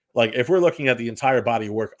 Like if we're looking at the entire body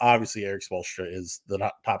of work, obviously Eric Spoelstra is the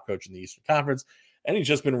top coach in the Eastern Conference, and he's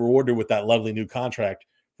just been rewarded with that lovely new contract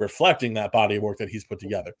reflecting that body of work that he's put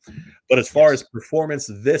together. But as far as performance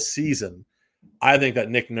this season, I think that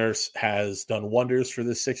Nick Nurse has done wonders for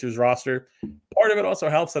this Sixers roster. Part of it also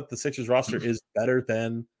helps that the Sixers roster is better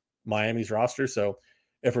than Miami's roster. So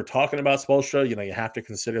if we're talking about Spoelstra, you have to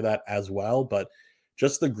consider that as well. But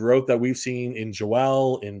just the growth that we've seen in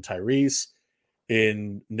Joel, in Tyrese,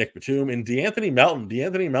 in Nick Batum, in DeAnthony Melton.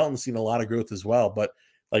 DeAnthony Melton's seen a lot of growth as well. But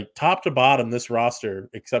like top to bottom, this roster,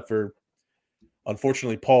 except for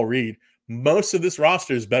unfortunately Paul Reed, most of this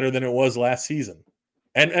roster is better than it was last season.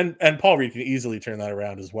 And Paul Reed can easily turn that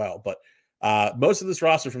around as well. But most of this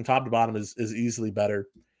roster from top to bottom is easily better.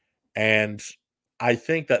 And I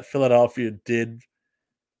think that Philadelphia did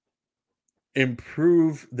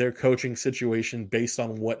improve their coaching situation based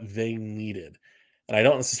on what they needed. And I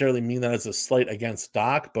don't necessarily mean that as a slight against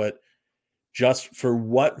Doc, but just for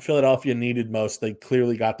what Philadelphia needed most, they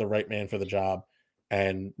clearly got the right man for the job.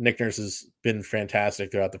 And Nick Nurse has been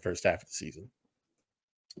fantastic throughout the first half of the season.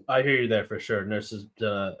 I hear you there for sure. Nurse has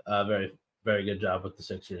done a very, very good job with the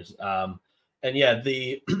Sixers. And yeah,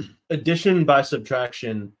 the addition by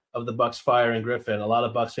subtraction of the Bucks firing Griffin, a lot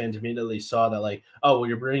of Bucks fans immediately saw that like, oh, well,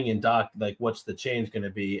 you're bringing in Doc. Like, what's the change going to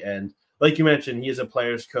be? And like you mentioned, he is a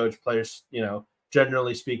player's coach. Players,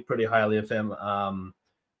 generally speak pretty highly of him.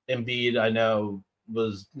 Embiid, I know,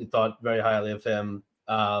 was thought very highly of him.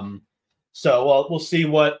 So we'll see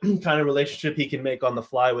what kind of relationship he can make on the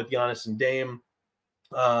fly with Giannis and Dame.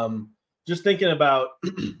 Just thinking about,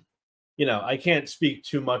 I can't speak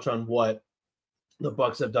too much on what the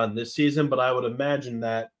Bucks have done this season, but I would imagine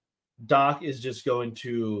that Doc is just going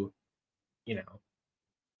to,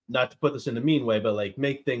 not to put this in a mean way, but like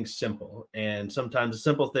make things simple. And sometimes the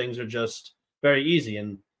simple things are just very easy.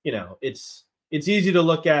 And, it's easy to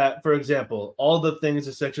look at, for example, all the things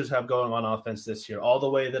the Sixers have going on offense this year, all the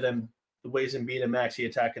ways Embiid and Maxey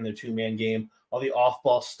attack in their two-man game, all the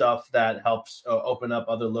off-ball stuff that helps open up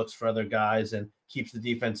other looks for other guys and keeps the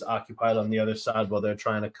defense occupied on the other side while they're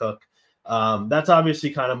trying to cook. That's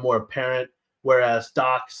obviously kind of more apparent, whereas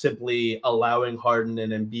Doc simply allowing Harden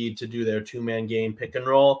and Embiid to do their two-man game pick and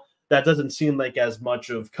roll, that doesn't seem like as much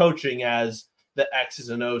of coaching as the X's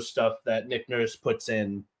and O's stuff that Nick Nurse puts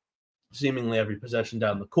in seemingly every possession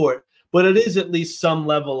down the court. But it is at least some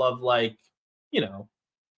level of like,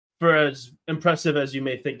 for as impressive as you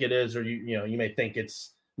may think it is, or you may think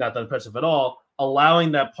it's not that impressive at all,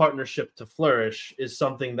 allowing that partnership to flourish is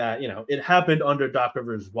something that, it happened under Doc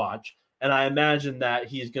Rivers' watch. And I imagine that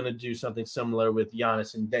he's going to do something similar with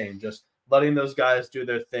Giannis and Dame, just letting those guys do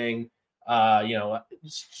their thing,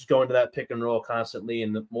 just going to that pick and roll constantly.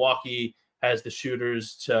 And Milwaukee has the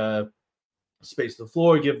shooters to space the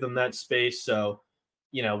floor, give them that space. So,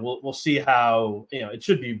 we'll see how, it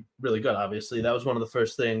should be really good. Obviously, that was one of the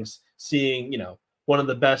first things, seeing, one of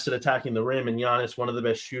the best at attacking the rim and Giannis, one of the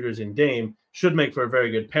best shooters in Dame, should make for a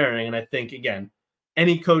very good pairing. And I think, again,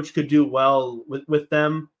 any coach could do well with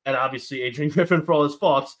them. And obviously Adrian Griffin, for all his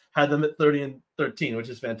faults, had them at 30-13, which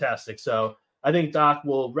is fantastic. So I think Doc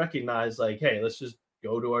will recognize like, hey, let's just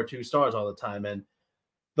go to our two stars all the time. And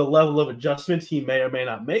the level of adjustments he may or may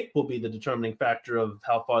not make will be the determining factor of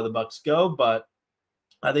how far the Bucks go. But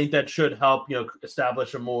I think that should help,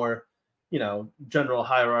 establish a more, general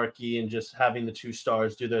hierarchy and just having the two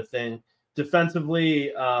stars do their thing.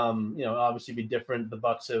 Defensively, obviously be different. The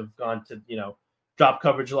Bucks have gone to, drop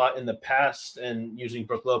coverage a lot in the past, and using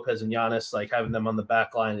Brook Lopez and Giannis, like having them on the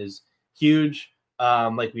back line is huge.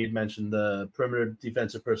 Like we had mentioned, the perimeter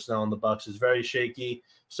defensive personnel in the Bucks is very shaky.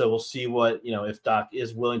 So we'll see what, if Doc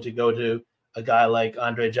is willing to go to a guy like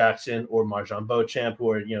Andre Jackson or Marjon Beauchamp,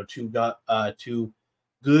 who are, two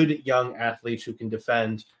good young athletes who can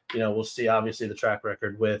defend. We'll see. Obviously, the track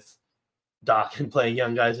record with Doc and playing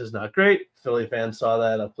young guys is not great. Philly fans saw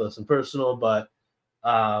that up close and personal. But,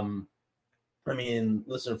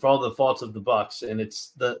 listen, for all the faults of the Bucks, and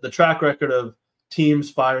it's the track record of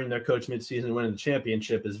teams firing their coach midseason and winning the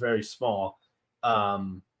championship is very small.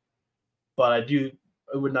 But it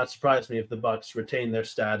would not surprise me if the Bucks retain their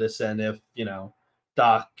status, and if,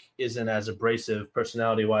 Doc isn't as abrasive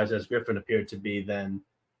personality-wise as Griffin appeared to be, then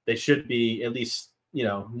they should be at least,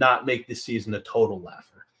 not make this season a total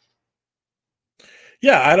laugher.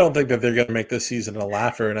 Yeah, I don't think that they're going to make this season a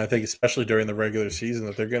laugher, and I think especially during the regular season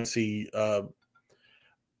that they're going to see,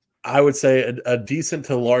 I would say, a decent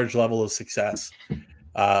to large level of success.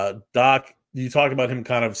 Doc, you talked about him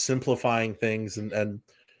kind of simplifying things, and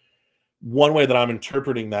one way that I'm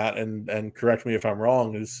interpreting that, and correct me if I'm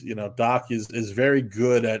wrong, is, Doc is very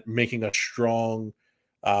good at making a strong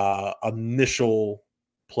initial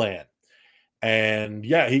plan. And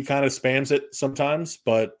yeah, he kind of spams it sometimes,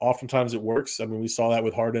 but oftentimes it works. I mean, we saw that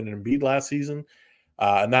with Harden and Embiid last season.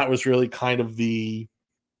 And that was really kind of the,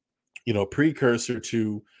 precursor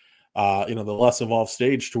to, the less evolved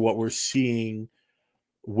stage to what we're seeing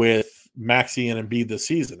with Maxey and Embiid this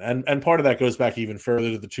season. And part of that goes back even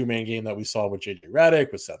further to the two-man game that we saw with JJ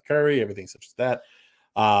Redick, with Seth Curry, everything such as that.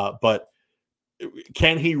 But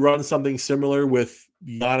can he run something similar with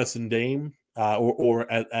Giannis and Dame,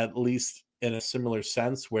 or at least in a similar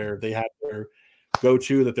sense where they have their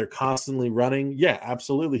go-to that they're constantly running? Yeah,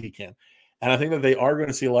 absolutely he can. And I think that they are going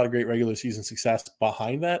to see a lot of great regular season success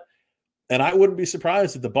behind that. And I wouldn't be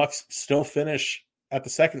surprised if the Bucks still finish at the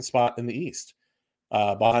second spot in the East,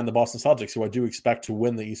 behind the Boston Celtics, who I do expect to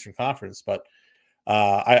win the Eastern Conference. But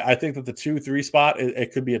I think that the 2-3 spot,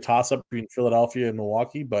 it could be a toss-up between Philadelphia and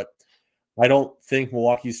Milwaukee, but I don't think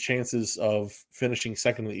Milwaukee's chances of finishing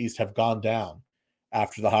second in the East have gone down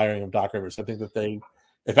after the hiring of Doc Rivers. I think that they,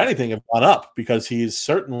 if anything, have gone up, because he is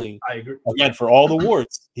certainly, I agree. Again, for all the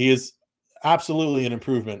warts, he is absolutely an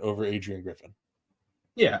improvement over Adrian Griffin.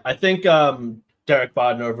 Yeah, I think Derek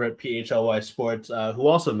Bodden over at PHLY Sports, who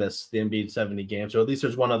also missed the Embiid 70 games, or at least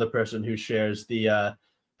there's one other person who shares the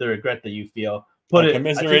regret that you feel. I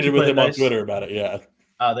commiserated with him on Twitter about it, yeah.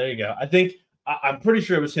 There you go. I think I'm pretty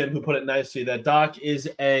sure it was him who put it nicely that Doc is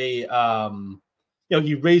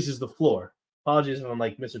he raises the floor. Apologies if I'm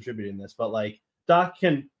like misattributing this, but like Doc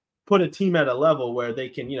can put a team at a level where they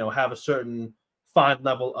can, have a certain fine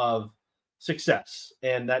level of success,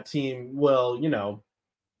 and that team will,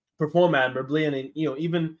 perform admirably. And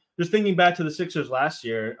even just thinking back to the Sixers last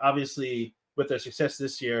year, obviously with their success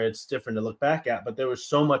this year, it's different to look back at, but there was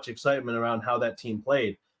so much excitement around how that team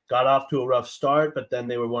played. Got off to a rough start, but then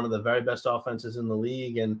they were one of the very best offenses in the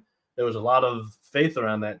league, and there was a lot of faith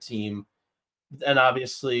around that team. And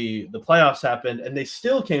obviously the playoffs happened, and they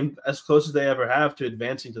still came as close as they ever have to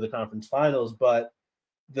advancing to the conference finals, but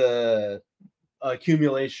the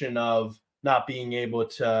accumulation of not being able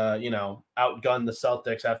to, outgun the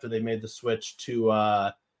Celtics after they made the switch to,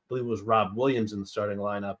 I believe it was Rob Williams in the starting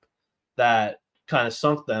lineup, that kind of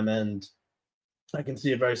sunk them. And I can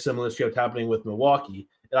see a very similar script happening with Milwaukee.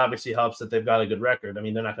 It obviously helps that they've got a good record. I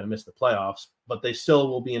mean, they're not going to miss the playoffs, but they still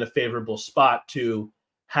will be in a favorable spot to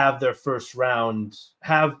have their first round,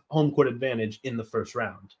 have home court advantage in the first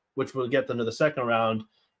round, which will get them to the second round.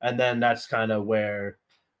 And then that's kind of where,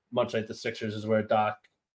 much like the Sixers, is where Doc,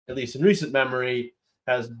 at least in recent memory,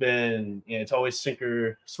 has been, it's always sink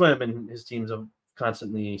or swim, and his teams have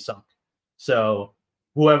constantly sunk. So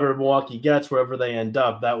whoever Milwaukee gets, wherever they end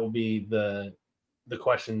up, that will be the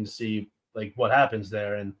question to see like what happens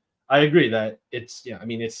there. And I agree that it's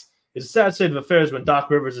a sad state of affairs when Doc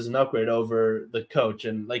Rivers is an upgrade over the coach.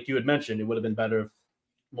 And like you had mentioned, it would have been better if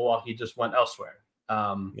Milwaukee just went elsewhere.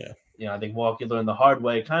 I think Milwaukee learned the hard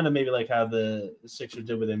way, kind of maybe like how the Sixers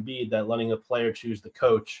did with Embiid, that letting a player choose the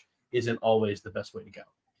coach isn't always the best way to go.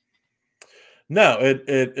 No,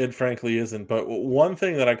 it frankly isn't. But one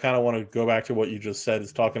thing that I kind of want to go back to what you just said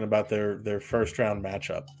is talking about their first round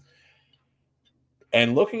matchup.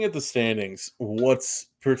 And looking at the standings, what's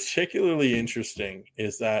particularly interesting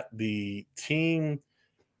is that the team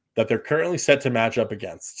that they're currently set to match up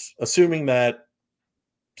against, assuming that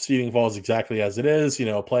seeding falls exactly as it is,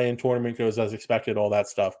 play-in tournament goes as expected, all that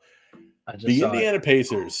stuff. The Indiana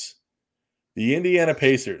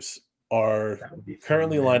Pacers are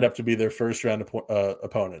currently lined up to be their first round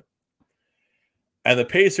opponent. And the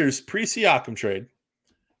Pacers, pre-Siakam trade,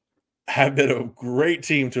 have been a great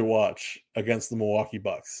team to watch against the Milwaukee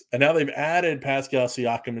Bucks. And now they've added Pascal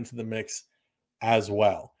Siakam into the mix as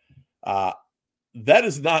well. That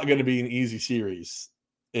is not going to be an easy series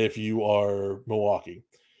if you are Milwaukee.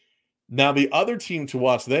 Now, the other team to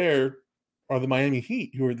watch there are the Miami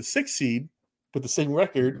Heat, who are the 6th seed with the same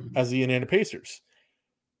record as the Indiana Pacers.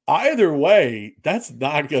 Either way, that's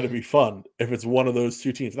not going to be fun if it's one of those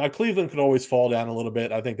two teams. Now, Cleveland could always fall down a little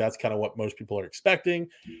bit. I think that's kind of what most people are expecting.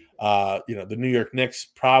 The New York Knicks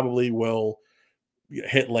probably will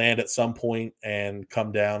hit land at some point and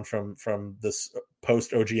come down from this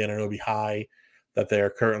post-OG Anunoby high that they are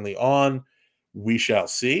currently on. We shall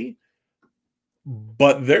see.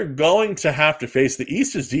 But they're going to have to face – the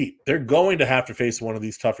East is deep. They're going to have to face one of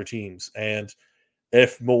these tougher teams. And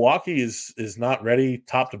if Milwaukee is not ready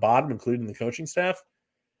top to bottom, including the coaching staff,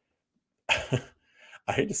 I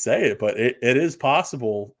hate to say it, but it is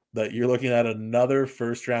possible that you're looking at another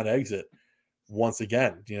first-round exit once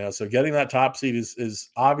again. So getting that top seed is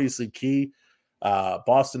obviously key.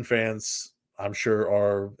 Boston fans, I'm sure,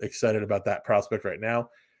 are excited about that prospect right now.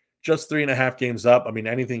 Just 3.5 games up. I mean,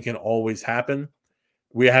 anything can always happen.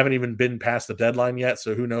 We haven't even been past the deadline yet,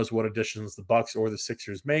 so who knows what additions the Bucks or the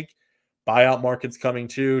Sixers make. Buyout market's coming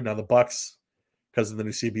too. Now the Bucks, because of the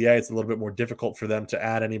new CBA, it's a little bit more difficult for them to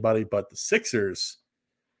add anybody, but the Sixers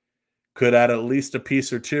could add at least a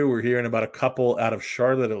piece or two. We're hearing about a couple out of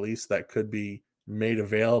Charlotte at least that could be made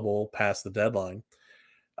available past the deadline.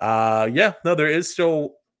 There is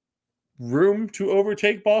still room to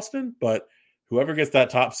overtake Boston, but whoever gets that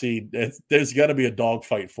top seed, there's got to be a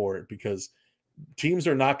dogfight for it, because teams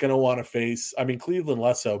are not going to want to face, I mean, Cleveland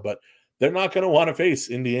less so, but they're not going to want to face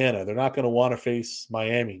Indiana. They're not going to want to face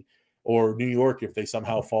Miami or New York if they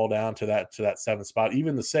somehow fall down to that 7th spot,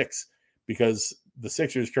 even the 6th, because the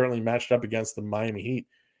Sixers currently matched up against the Miami Heat.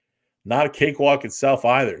 Not a cakewalk itself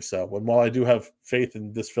either. So while I do have faith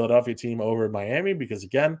in this Philadelphia team over Miami, because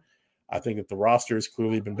again, I think that the roster has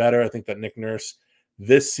clearly been better. I think that Nick Nurse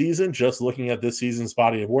this season, just looking at this season's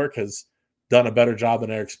body of work, has done a better job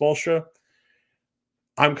than Eric Spoelstra.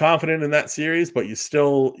 I'm confident in that series, but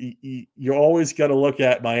you always got to look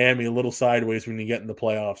at Miami a little sideways when you get in the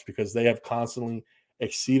playoffs, because they have constantly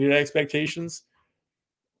exceeded expectations.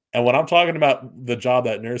 And when I'm talking about the job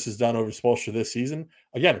that Nurse has done over Spoelstra this season,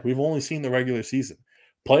 again, we've only seen the regular season.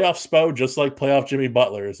 Playoff Spo, just like playoff Jimmy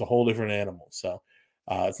Butler, is a whole different animal. So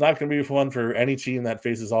It's not going to be fun for any team that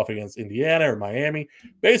faces off against Indiana or Miami.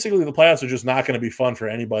 Basically, the playoffs are just not going to be fun for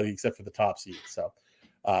anybody except for the top seed. So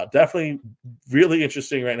definitely really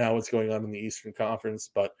interesting right now what's going on in the Eastern Conference.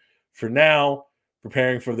 But for now,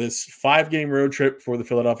 preparing for this 5-game road trip for the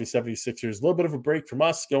Philadelphia 76ers. A little bit of a break from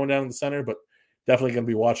us going down in the center, but definitely going to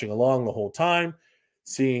be watching along the whole time,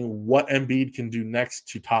 seeing what Embiid can do next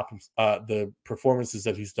to top the performances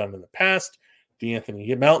that he's done in the past.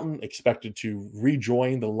 DeAnthony Melton expected to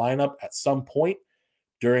rejoin the lineup at some point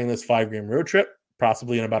during this 5-game road trip.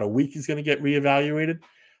 Possibly in about a week, he's going to get reevaluated.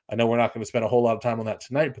 I know we're not going to spend a whole lot of time on that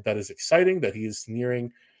tonight, but that is exciting that he is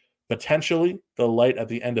nearing potentially the light at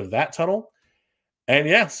the end of that tunnel. And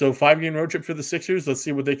yeah, so 5-game road trip for the Sixers. Let's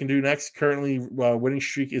see what they can do next. Currently, winning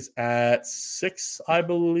streak is at 6, I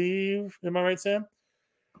believe. Am I right, Sam?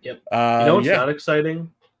 Yep. Not exciting?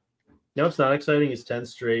 What's not exciting is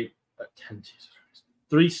 3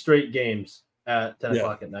 straight games at 10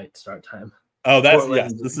 o'clock at night start time. Oh,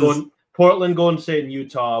 that's Portland, Golden State, and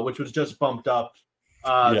Utah, which was just bumped up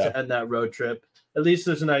to end that road trip. At least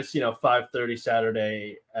there's a nice, 5:30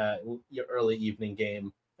 Saturday early evening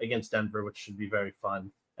game against Denver, which should be very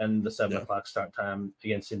fun, and the 7 o'clock start time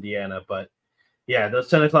against Indiana. But yeah, those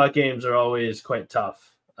 10 o'clock games are always quite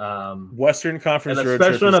tough. Western Conference and road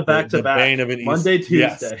especially trip on a back-to-back Monday, Tuesday.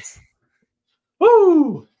 Yes.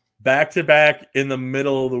 Woo! Back-to-back in the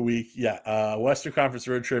middle of the week. Yeah, Western Conference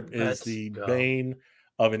road trip is the bane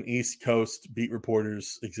of an East Coast beat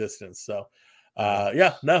reporter's existence. So,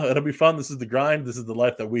 it'll be fun. This is the grind. This is the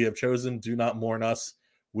life that we have chosen. Do not mourn us.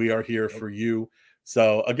 We are here for you.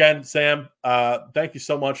 So, again, Sam, thank you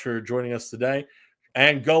so much for joining us today.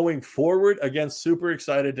 And going forward, again, super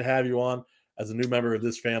excited to have you on as a new member of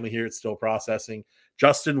this family here at Still Processing.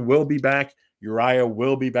 Justin will be back. Uriah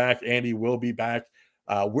will be back. Andy will be back.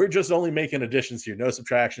 We're just only making additions here. No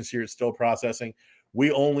subtractions here. It's Still Processing.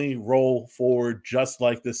 We only roll forward just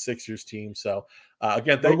like this Sixers team. So,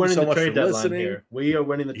 again, thank you so much for listening. Here. We are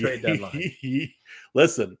winning the trade deadline.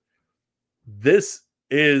 Listen, this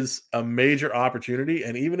is a major opportunity.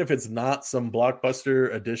 And even if it's not some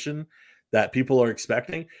blockbuster addition that people are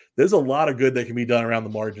expecting, there's a lot of good that can be done around the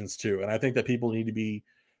margins too. And I think that people need to be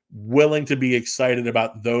willing to be excited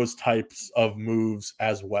about those types of moves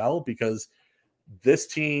as well, because this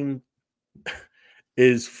team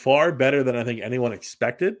is far better than I think anyone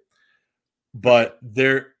expected, but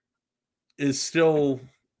there's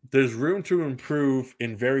room to improve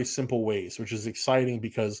in very simple ways, which is exciting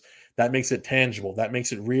because that makes it tangible, that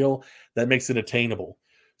makes it real, that makes it attainable.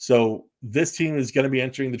 So this team is going to be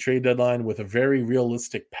entering the trade deadline with a very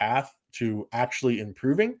realistic path to actually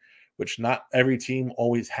improving, which not every team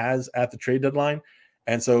always has at the trade deadline.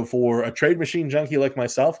 And so for a trade machine junkie like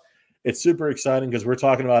myself, it's super exciting because we're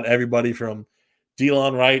talking about everybody from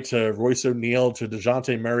Delon Wright to Royce O'Neal to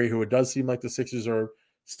DeJounte Murray, who it does seem like the Sixers are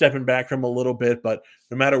stepping back from a little bit. But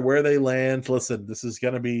no matter where they land, listen, this is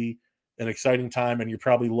going to be an exciting time. And you're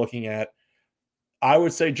probably looking at, I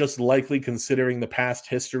would say, just likely considering the past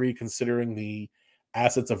history, considering the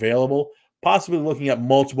assets available, possibly looking at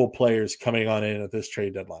multiple players coming on in at this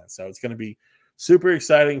trade deadline. So it's going to be super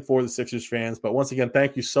exciting for the Sixers fans. But once again,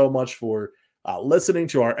 thank you so much for listening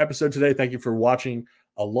to our episode today. Thank you for watching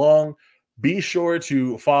along. Be sure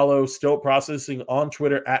to follow Still Processing on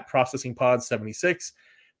Twitter at ProcessingPod76.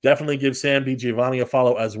 Definitely give Sam DiGiovanni a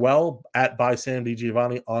follow as well at by Sam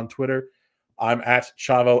DiGiovanni on Twitter. I'm at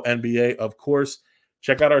Chavo NBA, of course.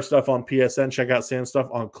 Check out our stuff on PSN. Check out Sam's stuff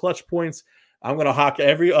on Clutch Points. I'm going to hawk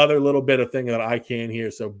every other little bit of thing that I can here.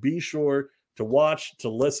 So be sure to watch, to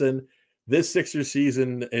listen. This Sixers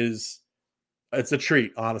season it's a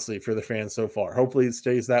treat, honestly, for the fans so far. Hopefully it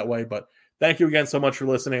stays that way. But thank you again so much for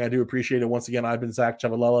listening. I do appreciate it. Once again, I've been Zach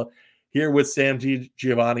Chavalella here with Sam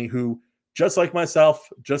DiGiovanni, who, just like myself,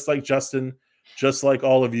 just like Justin, just like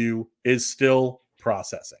all of you, is still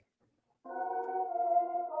processing.